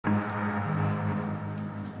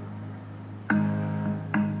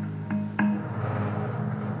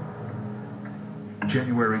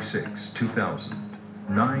January 6, 2000,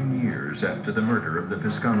 9 years after the murder of the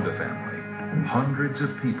Vizconde family, hundreds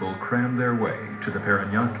of people crammed their way to the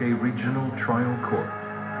Parañaque Regional Trial Court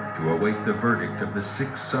to await the verdict of the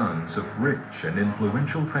 6 sons of rich and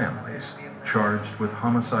influential families charged with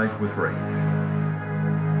homicide with rape.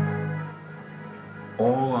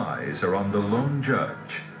 All eyes are on the lone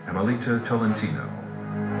judge, Amelita Tolentino.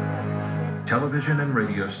 Television and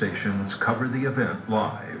radio stations cover the event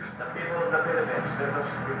live.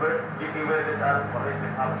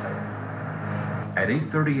 At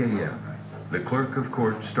 8:30 a.m., the clerk of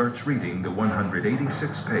court starts reading the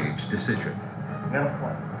 186-page decision.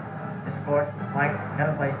 This court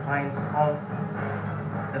hereby finds all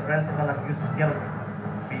the principal accused guilty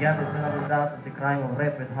beyond a reasonable doubt of the crime of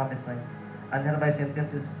rape with homicide, and hereby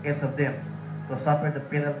sentences each of them to suffer the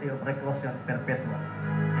penalty of reclusion perpetua.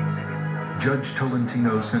 Judge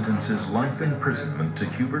Tolentino sentences life imprisonment to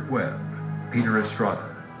Hubert Webb, Peter Estrada,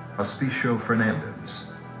 Hospicio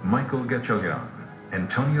Fernandez, Michael Gatchalian,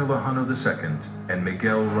 Antonio Lojano II, and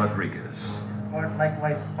Miguel Rodriguez. The court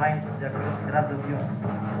likewise finds the accused Gerardo Dion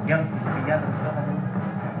guilty beyond a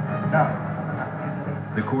reasonable doubt as an accessory.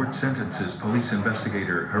 The court sentences police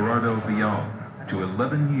investigator Gerardo Bion to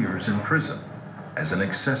 11 years in prison as an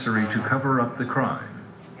accessory to cover up the crime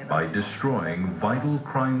by destroying vital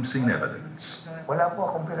crime scene evidence. Wala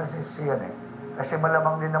po akong pinasisiyan eh. Kasi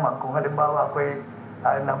malamang din naman kung halimbawa ako'y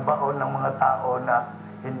nagbaon ng mga tao na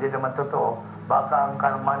hindi naman totoo, baka ang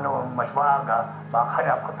karma noon mas maaga, baka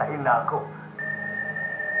napatayin na ako.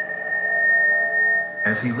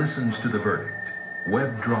 As he listens to the verdict,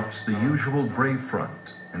 Webb drops the usual brave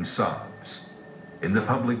front and sobs. In the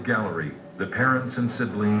public gallery, the parents and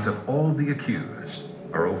siblings of all the accused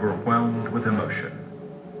are overwhelmed with emotion.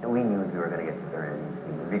 We knew we were going to get to the verdict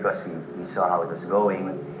because we saw how it was going.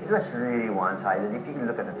 It was really one-sided. If you can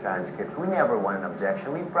look at the transcripts, we never won an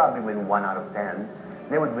objection. We'd probably win 1 out of 10.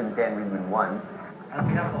 They would win 10, we'd win 1.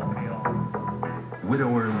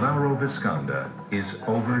 Widower Lauro Vizconde is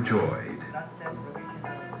overjoyed,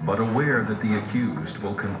 but aware that the accused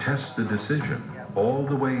will contest the decision all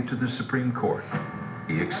the way to the Supreme Court.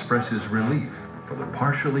 He expresses relief for the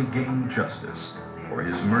partially gained justice for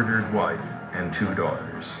his murdered wife and 2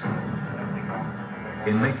 daughters.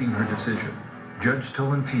 In making her decision, Judge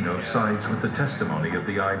Tolentino sides with the testimony of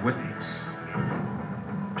the eyewitness.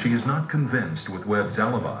 She is not convinced with Webb's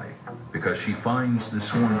alibi because she finds the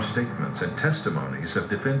sworn statements and testimonies of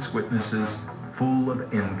defense witnesses full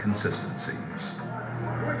of inconsistencies.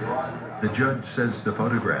 The judge says the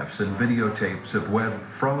photographs and videotapes of Webb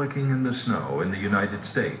frolicking in the snow in the United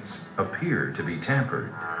States appear to be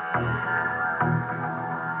tampered.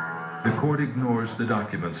 The court ignores the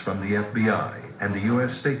documents from the FBI and the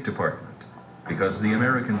U.S. State Department because the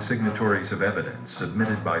American signatories of evidence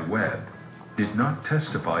submitted by Webb did not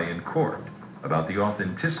testify in court about the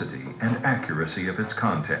authenticity and accuracy of its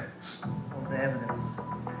contents.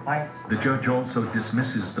 The judge also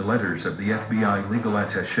dismisses the letters of the FBI legal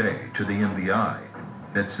attaché to the NBI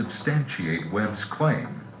that substantiate Webb's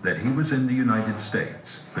claim that he was in the United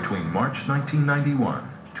States between March 1991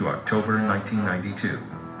 to October 1992.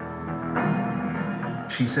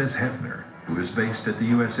 She says Hefner, who is based at the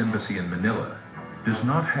U.S. Embassy in Manila, does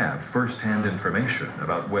not have first-hand information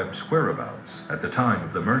about Webb's whereabouts at the time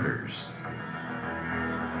of the murders.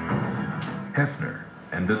 Hefner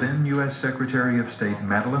and the then U.S. Secretary of State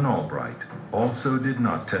Madeleine Albright also did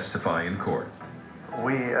not testify in court.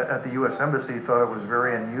 We at the U.S. Embassy thought it was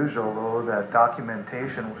very unusual, though, that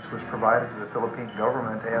documentation which was provided to the Philippine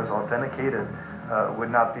government as authenticated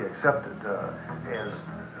would not be accepted as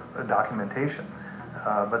documentation.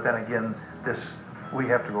 But then again, we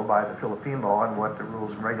have to go by the Philippine law and what the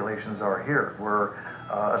rules and regulations are here, where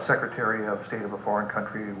a Secretary of State of a foreign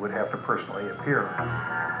country would have to personally appear.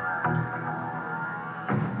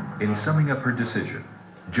 In summing up her decision,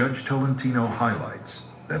 Judge Tolentino highlights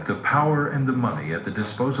that the power and the money at the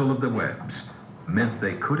disposal of the Webbs meant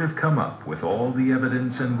they could have come up with all the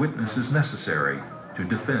evidence and witnesses necessary to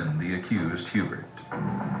defend the accused Hubert.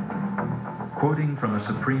 Quoting from a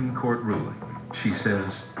Supreme Court ruling, she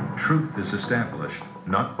says, "Truth is established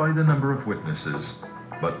not by the number of witnesses,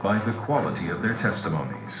 but by the quality of their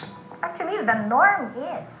testimonies." Actually, the norm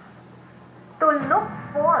is to look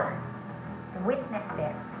for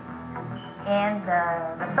witnesses, and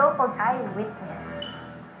the so-called eyewitness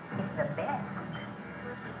is the best.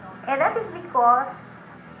 And that is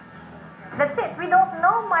because, that's it, we don't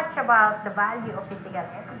know much about the value of physical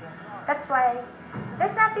evidence. That's why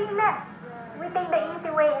there's nothing left. We take the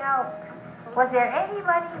easy way out. Was there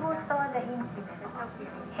anybody who saw the incident?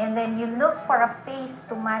 And then you look for a face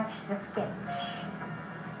to match the sketch.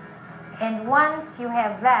 And once you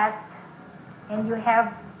have that, and you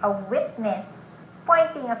have a witness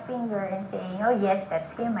pointing a finger and saying, oh yes,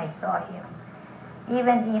 that's him, I saw him.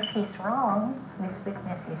 Even if he's wrong, this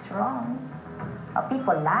witness is wrong.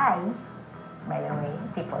 People lie, by the way.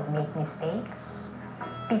 People make mistakes.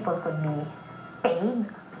 People could be paid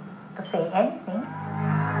to say anything.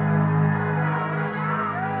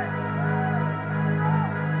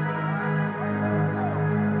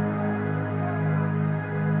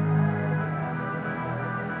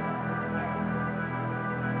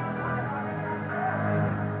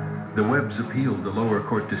 The Webbs appealed the lower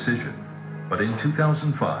court decision, but in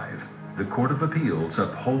 2005, the Court of Appeals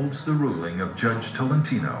upholds the ruling of Judge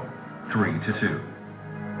Tolentino 3-2.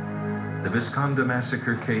 The Vizconde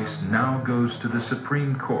Massacre case now goes to the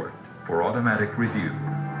Supreme Court for automatic review.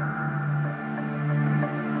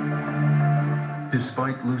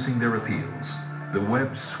 Despite losing their appeals, the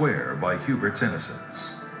Webbs swear by Hubert's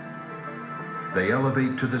innocence. They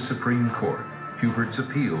elevate to the Supreme Court Hubert's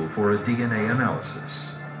appeal for a DNA analysis,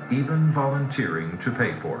 even volunteering to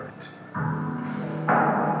pay for it.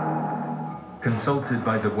 Consulted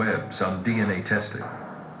by the Webbs on DNA testing,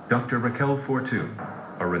 Dr. Raquel Fortune,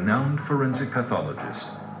 a renowned forensic pathologist,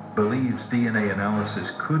 believes DNA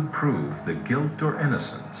analysis could prove the guilt or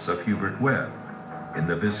innocence of Hubert Webb in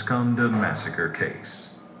the Vizconde Massacre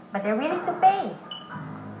case. But they're willing to pay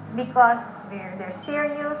because they're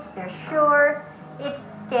serious, they're sure it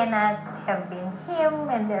cannot have been him,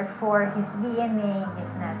 and therefore his DNA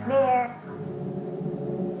is not there.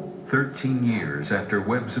 13 years after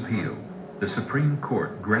Webb's appeal, the Supreme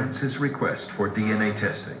Court grants his request for DNA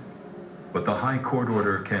testing, but the High Court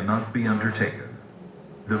order cannot be undertaken.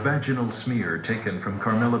 The vaginal smear taken from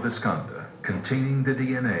Carmela Vizconde containing the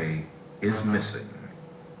DNA is missing.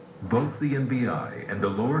 Both the NBI and the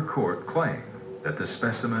lower court claim that the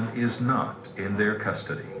specimen is not in their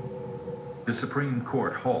custody. The Supreme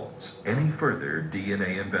Court halts any further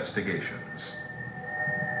DNA investigations.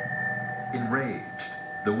 Enraged,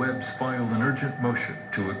 the Webbs file an urgent motion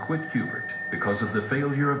to acquit Hubert because of the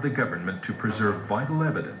failure of the government to preserve vital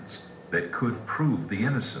evidence that could prove the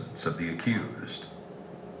innocence of the accused.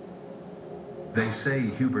 They say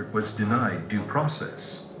Hubert was denied due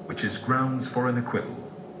process, which is grounds for an acquittal.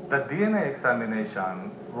 The DNA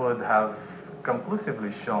examination would have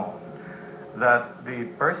conclusively shown that the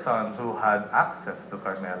person who had access to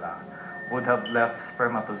Carmela would have left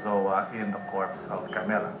spermatozoa in the corpse of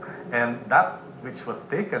Carmela. And that which was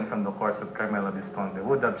taken from the corpse of Carmela Vizconde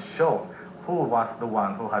would have shown who was the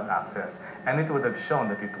one who had access, and it would have shown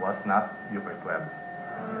that it was not Hubert Webb.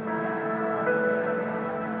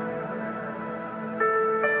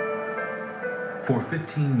 For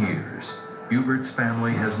 15 years, Hubert's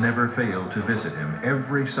family has never failed to visit him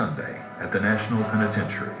every Sunday at the National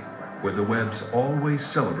Penitentiary, where the Webbs always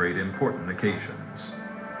celebrate important occasions.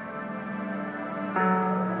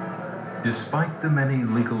 Despite the many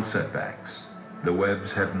legal setbacks, the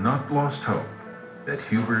Webbs have not lost hope that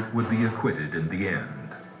Hubert would be acquitted in the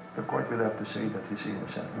end. The court will have to say that he's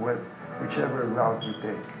innocent. Well, whichever route we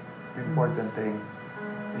take, the important thing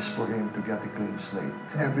is for him to get a clean slate.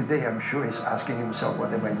 Every day, I'm sure he's asking himself,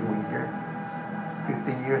 what am I doing here?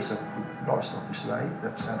 15 years of loss of his life,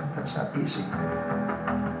 that's not easy.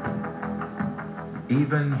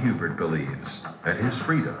 Even Hubert believes that his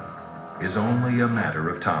freedom is only a matter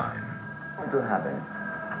of time. It will happen.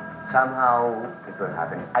 Somehow it will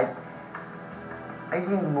happen. I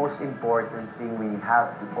think the most important thing we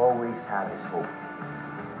have to always have is hope.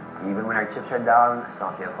 Even when our chips are down, as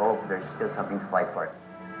long as we have hope, there's still something to fight for.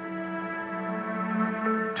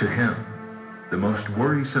 To him, the most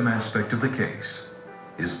worrisome aspect of the case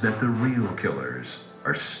is that the real killers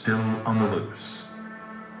are still on the loose.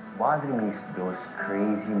 What's bothering me is those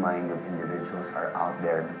crazy-minded individuals are out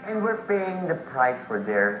there, and we're paying the price for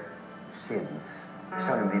their sins. It's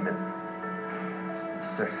not going to be that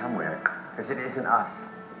it's there somewhere, because it isn't us,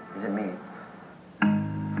 it isn't me.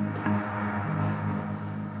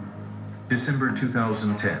 December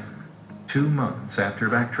 2010, 2 months after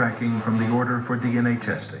backtracking from the order for DNA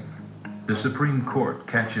testing, the Supreme Court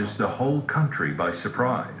catches the whole country by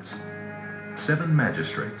surprise. 7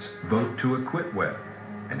 magistrates vote to acquit Webb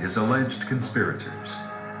and his alleged conspirators,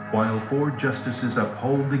 while 4 justices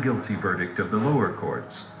uphold the guilty verdict of the lower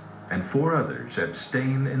courts and 4 others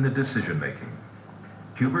abstain in the decision-making.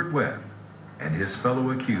 Hubert Webb and his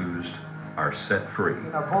fellow accused are set free.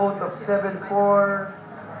 In a vote of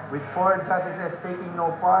 7-4, with 4 justices taking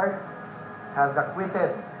no part, has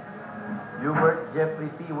acquitted Hubert Jeffrey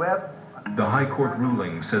P. Webb. The High Court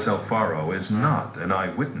ruling says Alfaro is not an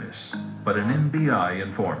eyewitness, but an NBI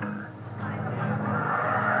informer.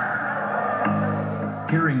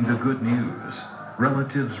 Hearing the good news,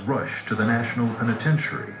 relatives rush to the National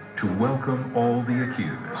Penitentiary to welcome all the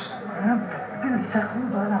accused.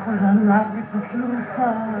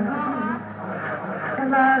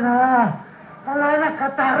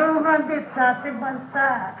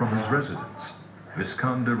 From his residence,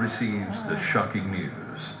 Vizconde receives the shocking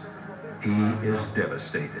news. He is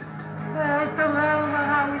devastated. Ito nga ang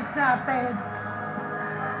mga awis natin.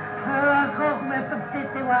 Pero ako may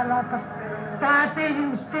pagtitiwala pa sa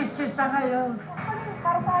ating justisya sa ngayon.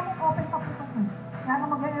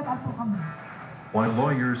 While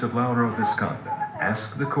lawyers of Lauro Vizconde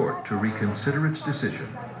ask the court to reconsider its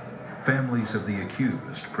decision, families of the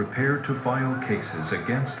accused prepare to file cases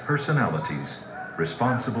against personalities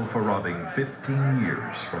responsible for robbing 15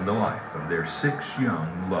 years from the life of their 6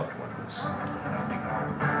 young loved ones.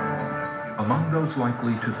 Among those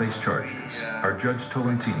likely to face charges are Judge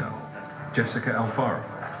Tolentino, Jessica Alfaro,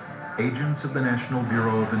 agents of the National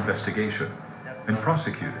Bureau of Investigation, and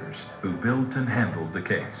prosecutors who built and handled the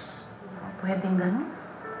case. Pwedeng ganun?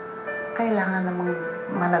 Kailangan namang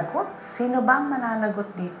managot? Sino ba ang mananagot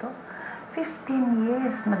dito? 15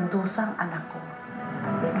 years nagdusang anak ko.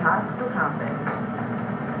 It has to happen.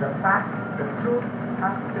 The facts, the truth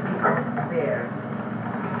has to be out there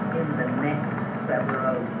in the next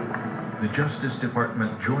several weeks. The Justice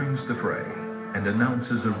Department joins the fray and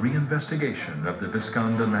announces a reinvestigation of the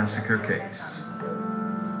Vizconde Massacre case.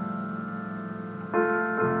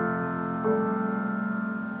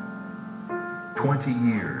 "20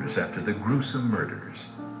 years after the gruesome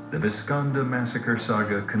murders, the Vizconde Massacre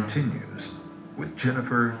saga continues, with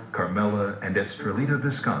Jennifer, Carmela, and Estrelita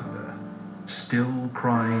Vizconde still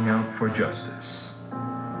crying out for justice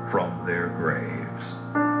from their graves."